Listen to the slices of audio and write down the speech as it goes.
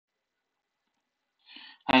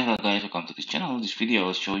Hi, hello guys, welcome to this channel. This video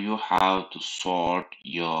will show you how to sort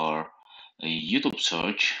your YouTube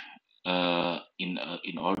search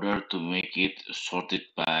in order to make it sorted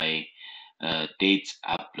by dates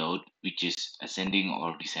upload, which is ascending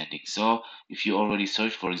or descending. So if you already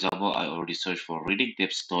search, for example, I already searched for reading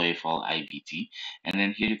tips TOEFL IBT, and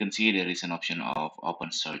then here you can see there is an option of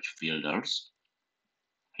open search filters.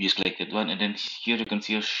 You just click that one, and then here you can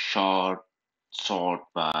see a sort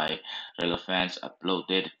by relevance,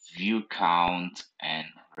 uploaded, view count, and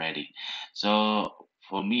ready. So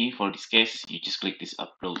for me, for this case, you just click this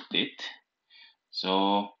uploaded.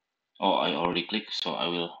 So, oh, I already clicked, so I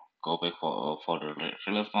will go back for the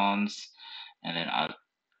relevance, and then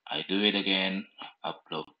I do it again,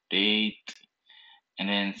 upload date, and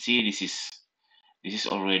then see this is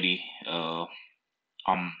already um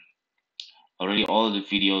already all the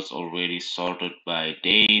videos already sorted by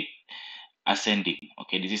date ascending.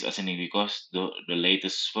 Okay, this is ascending because the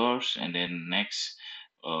latest first, and then next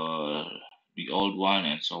uh the old one,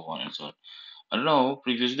 and so on and so on. I don't know,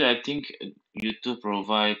 previously I think YouTube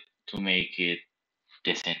provide to make it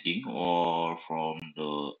descending or from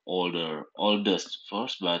the oldest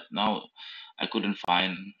first, but now I couldn't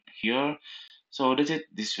find here. So that's it.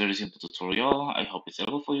 This very simple tutorial. I hope it's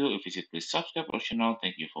helpful for you. If it's it, please subscribe our channel.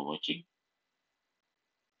 Thank you for watching.